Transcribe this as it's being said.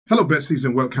Hello besties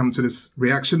and welcome to this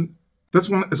reaction. This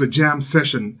one is a jam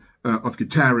session of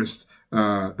guitarists.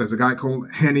 There's a guy called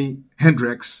Henny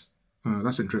Hendrexz.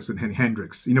 That's interesting, Henny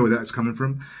Hendrexz. You know where that's coming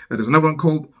from. There's another one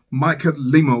called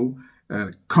Lemmo,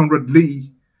 Conrad,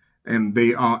 and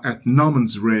they are at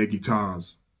Norman's Rare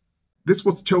Guitars. This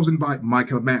was chosen by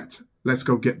Michael Matt. Let's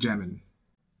go get jamming.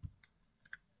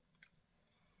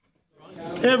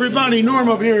 Hey everybody, Norm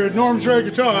over here at Norm's Rare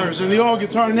Guitars and the All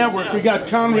Guitar Network. We got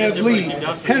Conrad,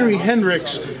 Henry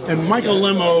Hendrexz, and Michael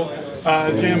Lemmo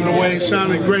jamming away,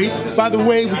 sounding great. By the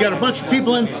way, we got a bunch of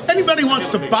people in. Anybody wants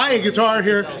to buy a guitar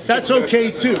here, that's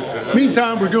okay too.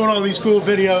 Meantime, we're doing all these cool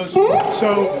videos.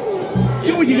 So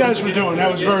do what you guys were doing.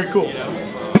 That was very cool.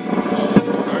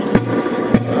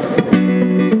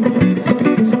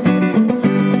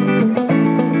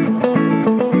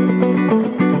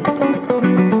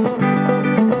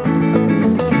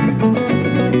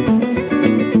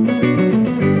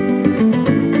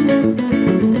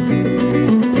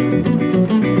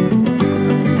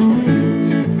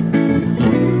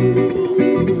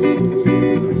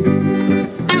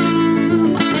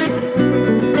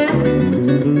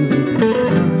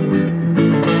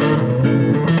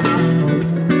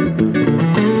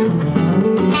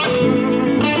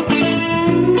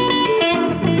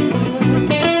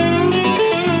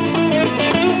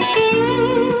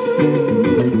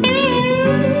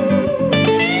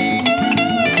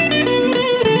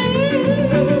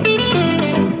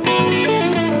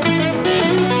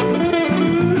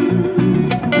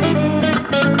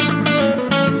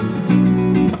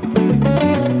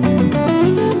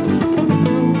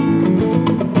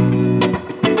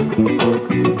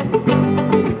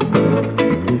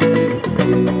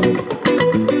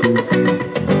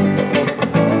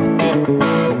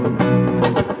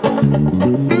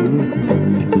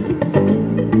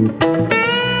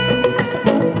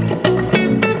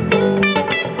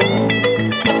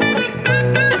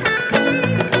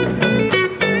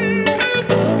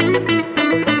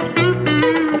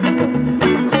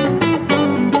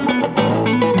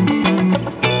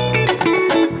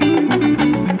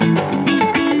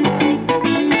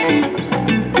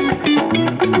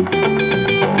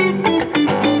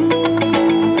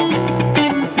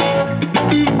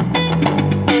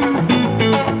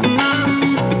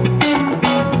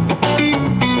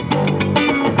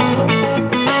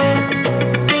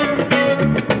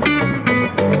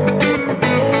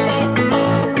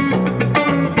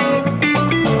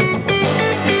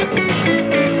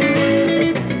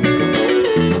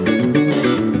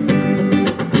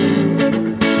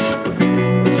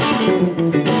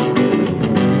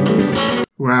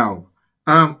 Wow.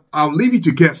 I'll leave you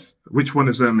to guess which one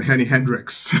is Henny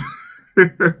Hendrexz.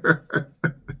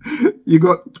 You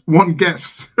got one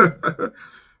guess.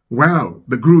 Wow,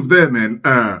 the groove there, man.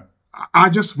 I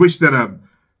just wish that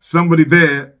somebody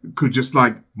there could just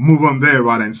like move on there,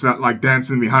 right, and start like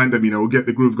dancing behind them, you know, get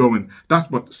the groove going.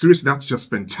 Seriously, that's just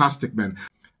fantastic, man.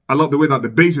 I love the way that the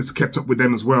bassist kept up with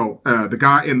them as well. The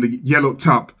guy in the yellow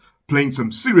top playing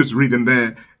some serious rhythm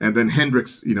there, and then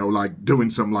Hendrexz, you know, like doing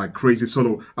some like crazy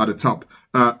solo at the top.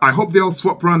 I hope they'll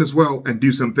swap around as well and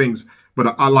do some things,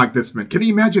 but I like this, man. Can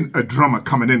you imagine a drummer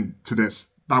coming in to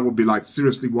this? That would be like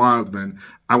seriously wild, man.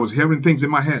 I was hearing things in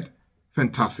my head.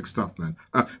 Fantastic stuff, man.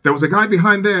 There was a guy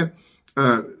behind there,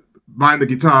 behind the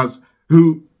guitars,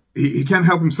 who he can't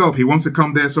help himself. He wants to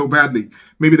come there so badly.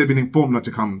 Maybe they've been informed not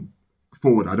to come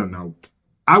forward. I don't know.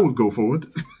 I would go forward.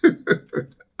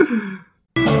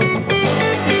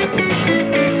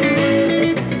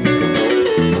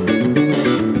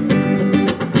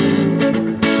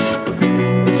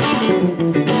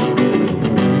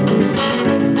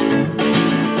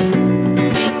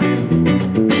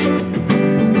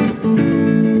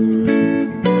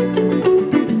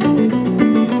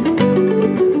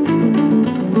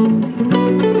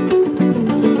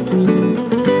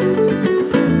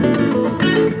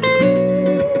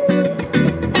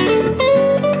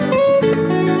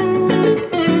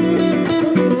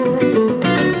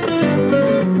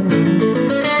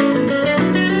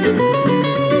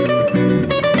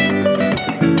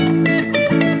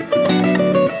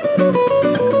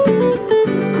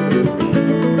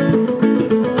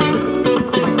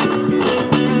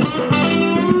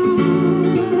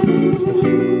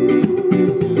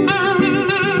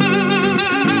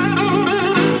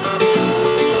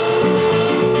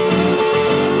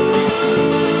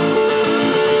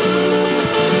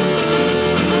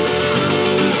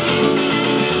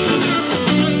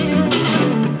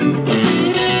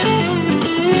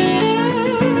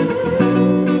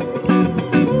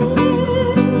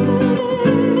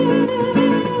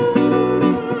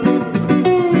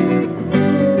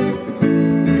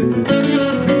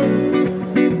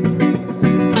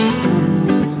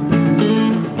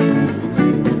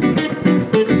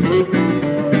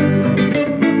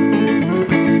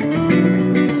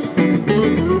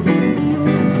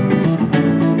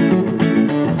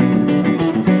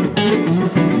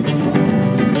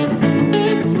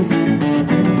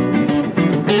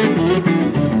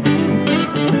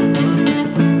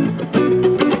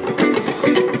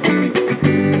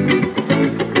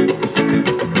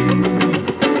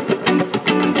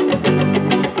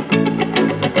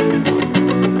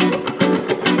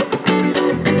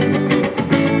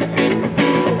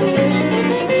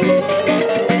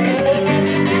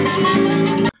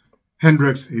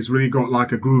 Hendrexz, he's really got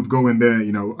like a groove going there,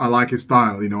 you know. I like his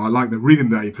style, you know. I like the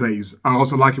rhythm that he plays. I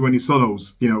also like it when he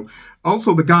solos, you know.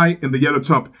 Also, the guy in the yellow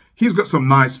top, he's got some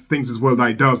nice things as well that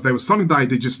he does. There was something that he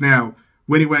did just now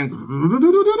when he went,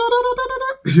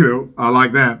 you know, I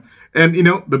like that. And, you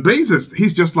know, the bassist,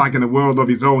 he's just like in a world of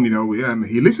his own, you know.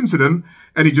 He listens to them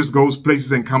and he just goes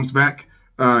places and comes back.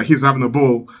 He's having a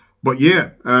ball. But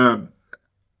yeah,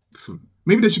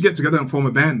 maybe they should get together and form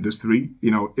a band, these three. You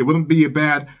know, it wouldn't be a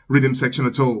bad rhythm section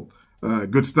at all.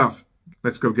 Good stuff.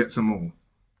 Let's go get some more.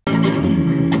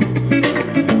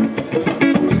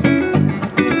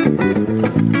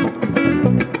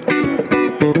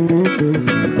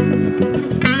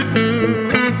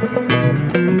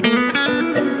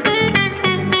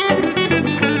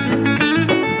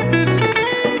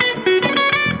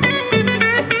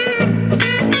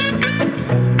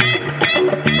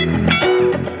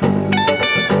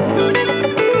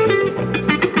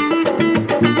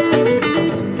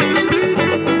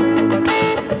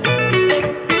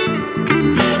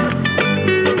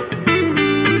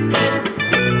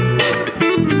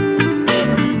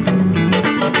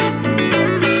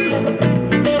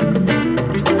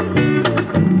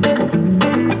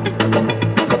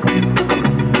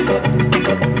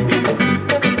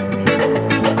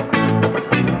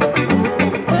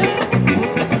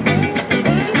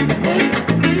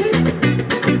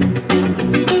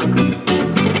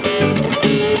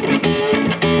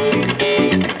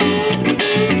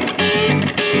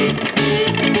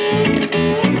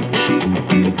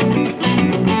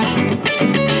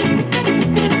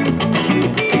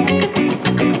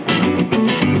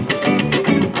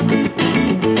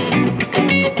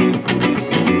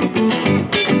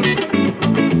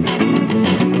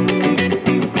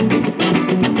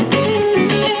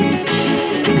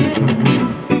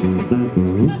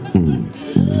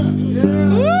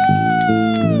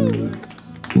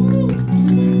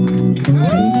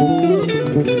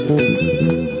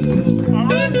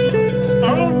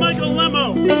 Our own Michael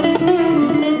Lemmo,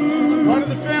 part of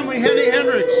the family, Henny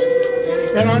Hendrexz,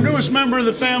 and our newest member of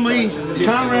the family,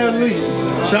 Conrad Lee.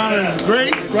 Sounding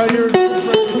great right here.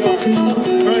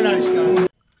 Very nice, guys.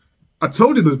 I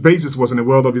told you the bassist was in a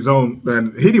world of his own,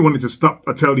 man. Henny wanted to stop.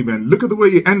 I tell you, man, look at the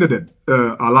way he ended it.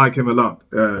 I like him a lot.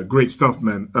 Great stuff,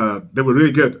 man. They were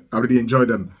really good. I really enjoyed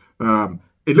them.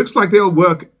 It looks like they'll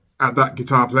work at that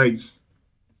guitar place.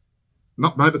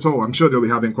 Not bad at all. I'm sure they'll be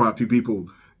having quite a few people,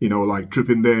 you know, like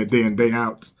tripping there day in, day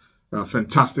out.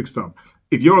 Fantastic stuff.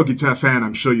 If you're a guitar fan,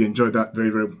 I'm sure you enjoyed that very,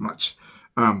 very much.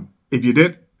 If you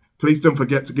did, please don't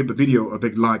forget to give the video a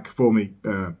big like for me.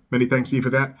 Many thanks to you for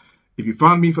that. If you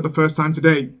found me for the first time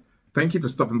today, thank you for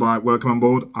stopping by. Welcome on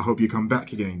board. I hope you come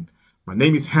back again. My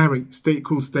name is Harry. Stay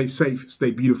cool, stay safe, stay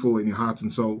beautiful in your heart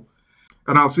and soul.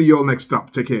 And I'll see you all next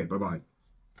up. Take care. Bye-bye.